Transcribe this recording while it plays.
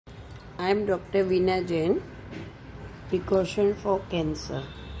I am Dr. Veena Jain. Precaution for cancer.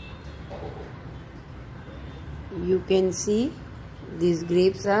 You can see these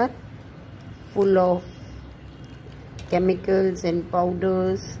grapes are full of chemicals and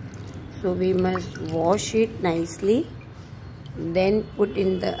powders, so we must wash it nicely, then put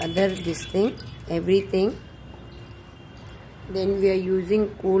in the other everything. Then we are using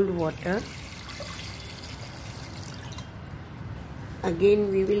cold water. Again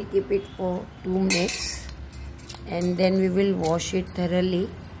we will keep it for 2 minutes and then we will wash it thoroughly.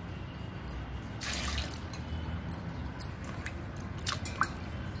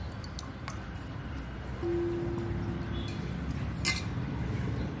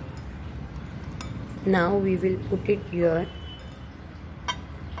 Now we will put it here,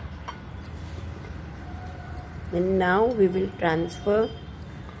 and now we will transfer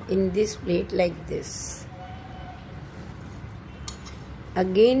in this plate like this.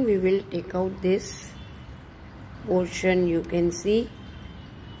 Again we will take out this portion. You can see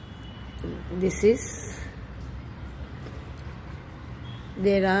this is,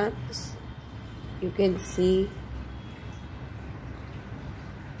 there are, you can see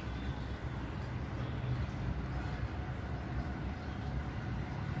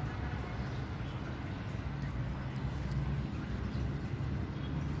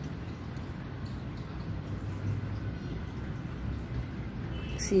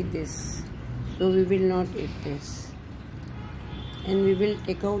this, so we will not eat this, and we will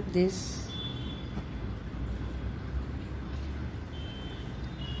take out this.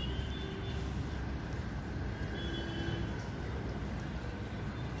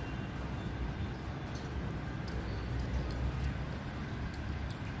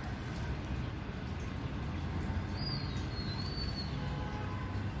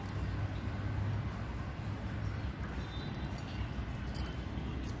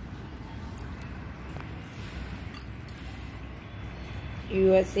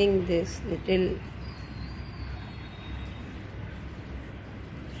 You are seeing this little,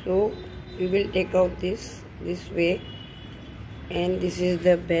 so we will take out this way, and this is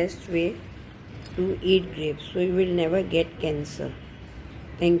the best way to eat grapes, so you will never get cancer.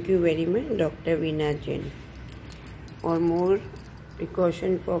 Thank you very much, Dr. Veena Jain. For more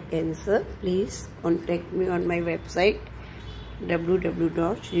precaution for cancer, please contact me on my website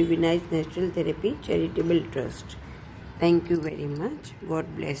www.Drveena's Natural Therapy Charitable Trust. Thank you very much. God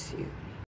bless you.